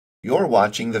You're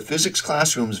watching the Physics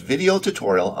Classroom's video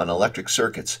tutorial on electric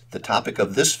circuits. The topic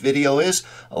of this video is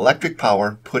electric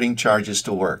power putting charges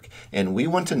to work. And we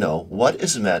want to know what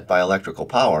is meant by electrical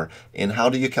power and how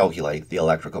do you calculate the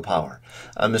electrical power.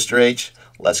 I'm Mr. H.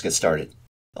 Let's get started.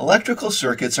 Electrical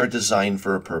circuits are designed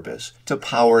for a purpose, to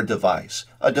power a device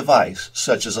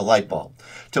such as a light bulb.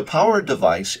 To power a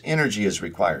device, energy is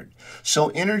required. So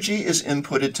energy is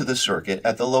inputted to the circuit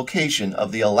at the location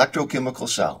of the electrochemical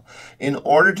cell in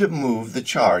order to move the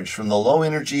charge from the low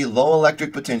energy, low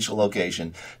electric potential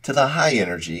location to the high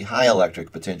energy, high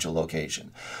electric potential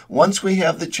location. Once we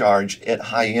have the charge at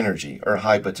high energy or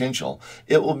high potential,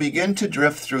 it will begin to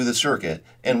drift through the circuit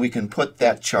and we can put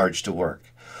that charge to work.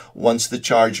 Once the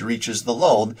charge reaches the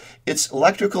load, its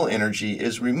electrical energy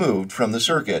is removed from the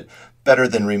circuit. Better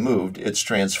than removed, it's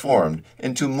transformed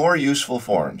into more useful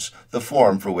forms, the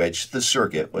form for which the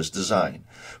circuit was designed.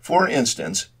 For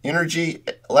instance,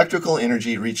 electrical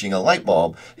energy reaching a light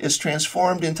bulb is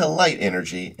transformed into light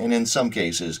energy and in some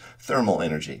cases thermal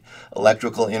energy.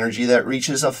 Electrical energy that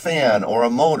reaches a fan or a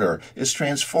motor is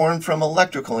transformed from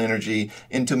electrical energy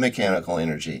into mechanical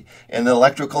energy. And the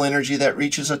electrical energy that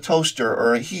reaches a toaster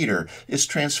or a heater is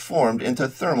transformed into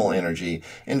thermal energy.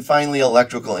 And finally,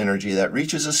 electrical energy that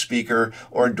reaches a speaker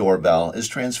or doorbell is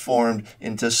transformed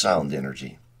into sound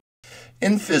energy.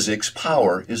 In physics,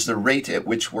 power is the rate at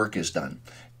which work is done.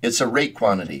 It's a rate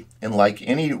quantity, and like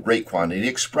any rate quantity,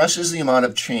 expresses the amount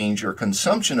of change or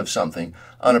consumption of something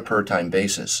on a per-time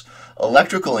basis.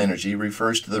 Electrical energy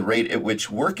refers to the rate at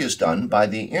which work is done by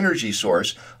the energy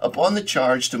source upon the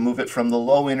charge to move it from the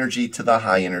low energy to the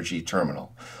high energy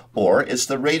terminal. Or it's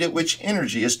the rate at which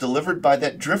energy is delivered by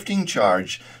that drifting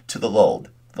charge to the load,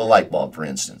 the light bulb for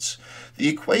instance. The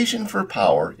equation for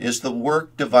power is the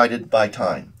work divided by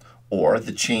time, or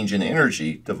the change in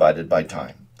energy divided by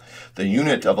time. The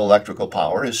unit of electrical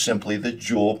power is simply the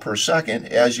joule per second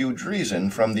as you'd reason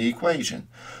from the equation.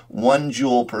 1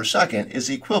 joule per second is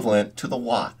equivalent to the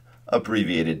watt,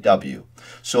 abbreviated W.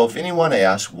 So if anyone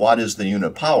asks what is the unit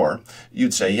of power,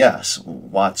 you'd say yes,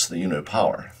 watt's the unit of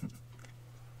power.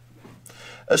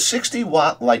 A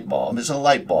 60-watt light bulb is a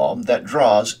light bulb that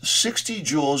draws 60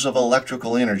 joules of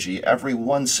electrical energy every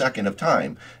 1 second of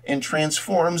time and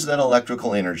transforms that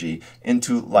electrical energy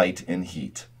into light and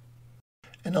heat.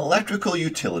 An electrical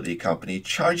utility company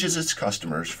charges its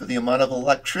customers for the amount of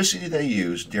electricity they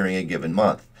use during a given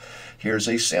month. Here's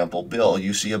a sample bill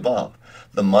you see above.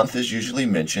 The month is usually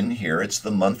mentioned here. It's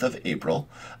the month of April.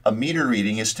 A meter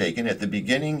reading is taken at the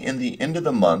beginning and the end of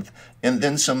the month, and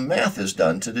then some math is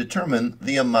done to determine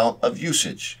the amount of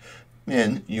usage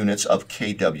in units of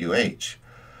kWh.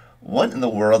 What in the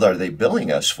world are they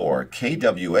billing us for?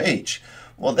 kWh?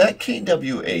 Well, that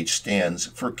kWh stands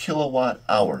for kilowatt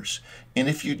hours. And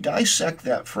if you dissect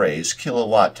that phrase,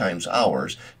 kilowatt times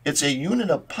hours, it's a unit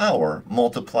of power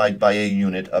multiplied by a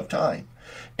unit of time.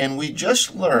 And we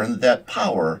just learned that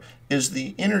power is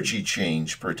the energy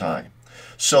change per time.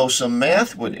 So some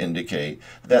math would indicate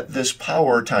that this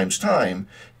power times time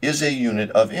is a unit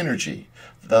of energy.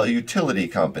 The utility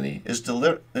company is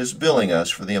billing us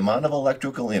for the amount of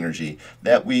electrical energy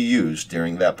that we use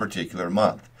during that particular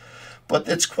month. But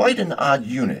it's quite an odd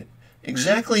unit.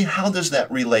 Exactly how does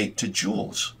that relate to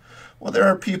joules? Well, there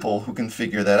are people who can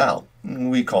figure that out.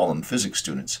 We call them physics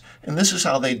students. And this is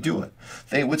how they do it.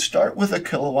 They would start with a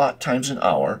kilowatt times an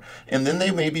hour, and then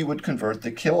they maybe would convert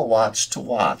the kilowatts to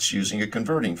watts using a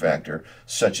converting factor,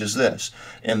 such as this,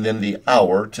 and then the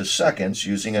hour to seconds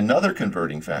using another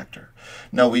converting factor.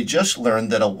 Now, we just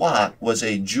learned that a watt was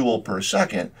a joule per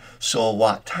second, so a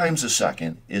watt times a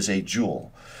second is a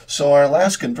joule. So our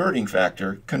last converting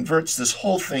factor converts this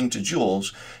whole thing to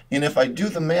joules, and if I do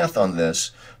the math on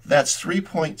this, that's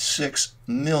 3.6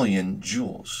 million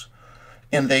joules.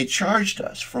 And they charged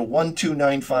us for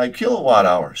 1295 kilowatt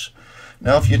hours.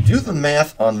 Now, if you do the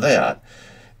math on that,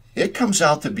 it comes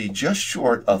out to be just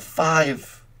short of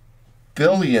 5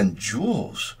 billion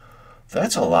joules.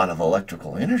 That's a lot of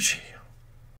electrical energy.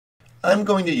 I'm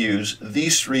going to use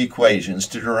these three equations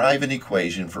to derive an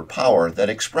equation for power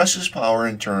that expresses power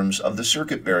in terms of the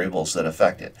circuit variables that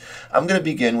affect it. I'm going to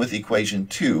begin with equation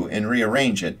 2 and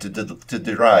rearrange it to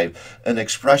derive an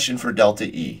expression for delta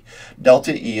E.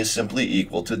 Delta E is simply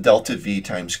equal to delta V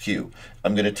times Q.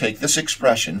 I'm going to take this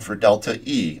expression for delta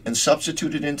E and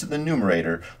substitute it into the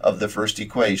numerator of the first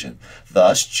equation,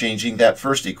 thus changing that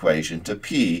first equation to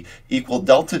P equal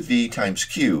delta V times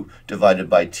Q divided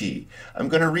by T. I'm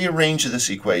going to rearrange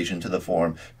this equation to the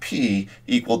form P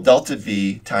equal delta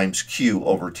V times Q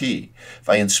over T. If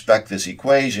I inspect this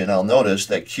equation, I'll notice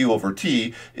that Q over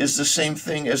T is the same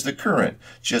thing as the current.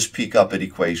 Just peek up at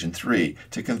equation 3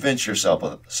 to convince yourself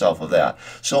of that.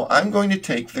 So I'm going to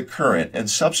take the current and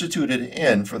substitute it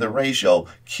in for the ratio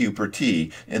Q per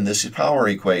T in this power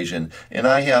equation, and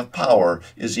I have power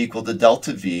is equal to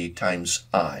delta V times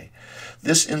I.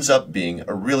 This ends up being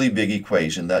a really big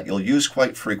equation that you'll use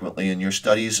quite frequently in your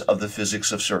studies of the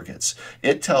physics of circuits.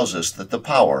 It tells us that the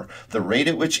power, the rate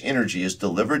at which energy is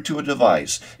delivered to a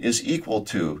device, is equal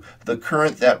to the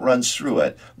current that runs through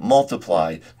it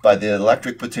multiplied by the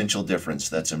electric potential difference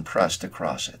that's impressed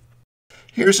across it.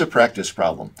 Here's a practice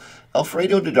problem.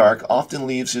 Alfredo Dedark often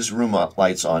leaves his room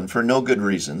lights on for no good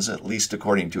reasons, at least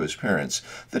according to his parents.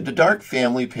 The Dedark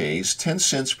family pays 10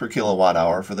 cents per kilowatt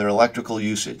hour for their electrical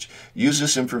usage. Use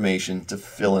this information to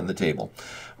fill in the table.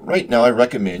 Right now I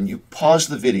recommend you pause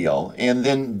the video and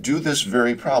then do this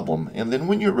very problem, and then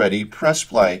when you're ready, press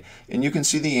play, and you can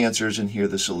see the answers and hear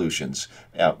the solutions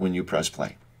when you press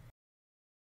play.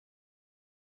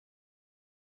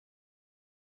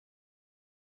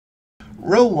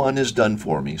 Row 1 is done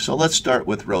for me, so let's start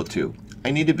with row 2. I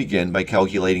need to begin by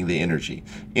calculating the energy.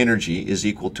 Energy is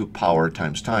equal to power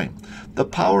times time. The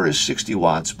power is 60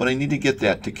 watts, but I need to get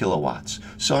that to kilowatts.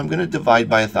 So I'm going to divide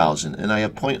by 1,000, and I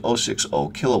have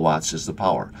 0.060 kilowatts as the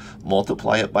power.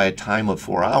 Multiply it by a time of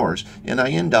 4 hours, and I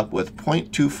end up with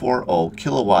 0.240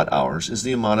 kilowatt hours is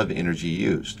the amount of energy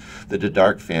used. The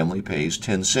Dedark family pays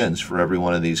 10 cents for every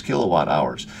one of these kilowatt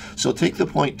hours. So take the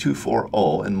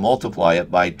 0.240 and multiply it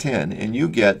by 10, and you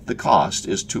get the cost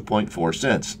is 2.4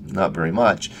 cents. Not very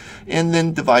much, and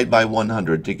then divide by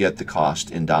 100 to get the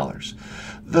cost in dollars.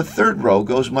 The third row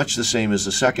goes much the same as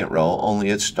the second row, only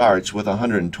it starts with a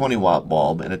 120 watt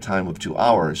bulb and a time of 2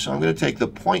 hours. So I'm going to take the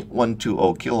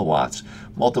 0.120 kilowatts,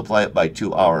 multiply it by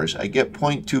 2 hours. I get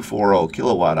 0.240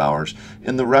 kilowatt hours,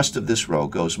 and the rest of this row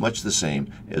goes much the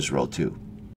same as row 2.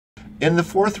 In the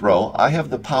fourth row, I have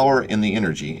the power and the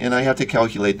energy, and I have to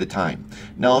calculate the time.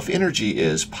 Now, if energy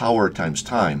is power times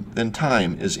time, then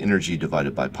time is energy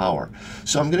divided by power.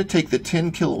 So I'm going to take the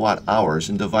 10 kilowatt hours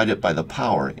and divide it by the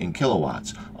power in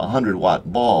kilowatts. A 100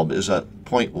 watt bulb is a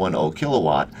 0.10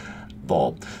 kilowatt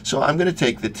bulb. So I'm going to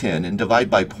take the 10 and divide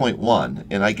by 0.1,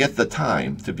 and I get the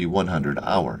time to be 100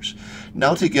 hours.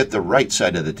 Now to get the right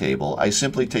side of the table, I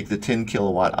simply take the 10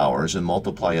 kilowatt hours and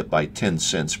multiply it by 10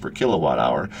 cents per kilowatt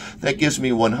hour. That gives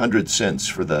me 100 cents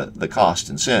for the cost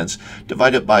in cents.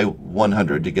 Divide it by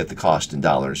 100 to get the cost in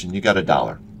dollars, and you got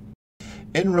 $1.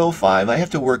 In row 5, I have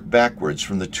to work backwards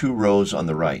from the 2 rows on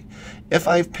the right. If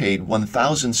I've paid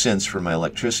 1,000 cents for my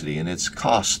electricity and it's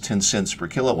cost 10 cents per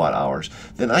kilowatt hours,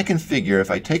 then I can figure if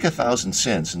I take 1,000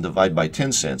 cents and divide by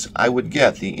 10 cents, I would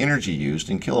get the energy used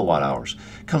in kilowatt hours.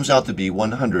 It comes out to be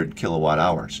 100 kilowatt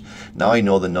hours. Now I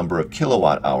know the number of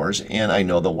kilowatt hours and I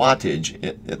know the wattage,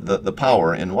 the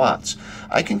power in watts.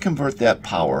 I can convert that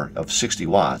power of 60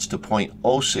 watts to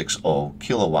 0.060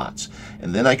 kilowatts.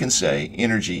 And then I can say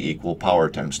energy equal power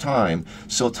times time,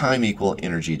 so time equal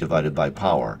energy divided by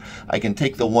power. I can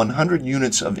take the 100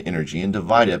 units of energy and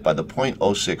divide it by the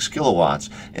 0.06 kilowatts,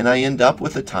 and I end up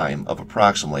with a time of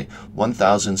approximately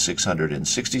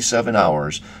 1,667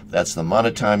 hours. That's the amount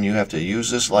of time you have to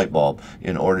use this light bulb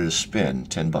in order to spend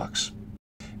 $10.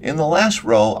 In the last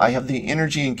row, I have the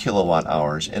energy in kilowatt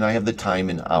hours, and I have the time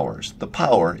in hours. The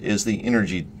power is the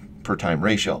energy per time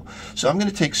ratio. So I'm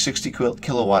going to take 60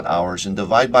 kilowatt hours and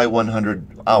divide by 100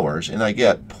 hours, and I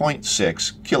get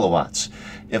 0.6 kilowatts.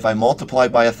 If I multiply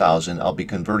by 1,000, I'll be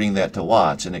converting that to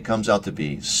watts, and it comes out to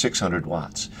be 600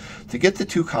 watts. To get the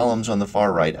 2 columns on the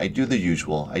far right, I do the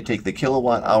usual. I take the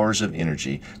kilowatt hours of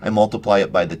energy, I multiply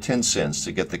it by the 10 cents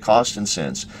to get the cost in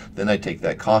cents, then I take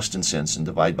that cost in cents and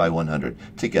divide by 100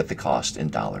 to get the cost in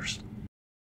dollars.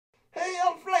 Hey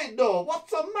Alfredo,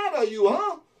 what's the matter you,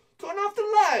 huh? Turn off the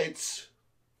lights.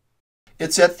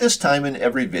 It's at this time in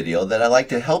every video that I like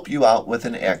to help you out with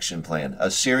an action plan, a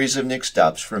series of next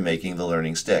steps for making the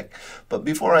learning stick. But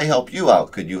before I help you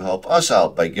out, could you help us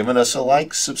out by giving us a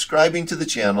like, subscribing to the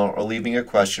channel, or leaving a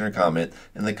question or comment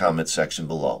in the comment section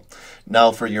below.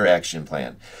 Now for your action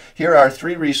plan. Here are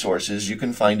 3 resources you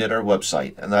can find at our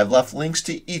website, and I've left links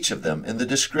to each of them in the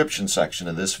description section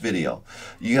of this video.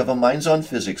 You have a Minds on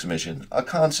Physics mission, a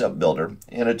concept builder,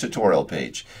 and a tutorial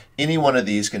page. Any one of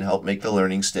these can help make the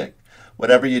learning stick.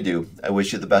 Whatever you do, I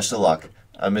wish you the best of luck.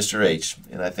 I'm Mr. H,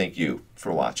 and I thank you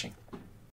for watching.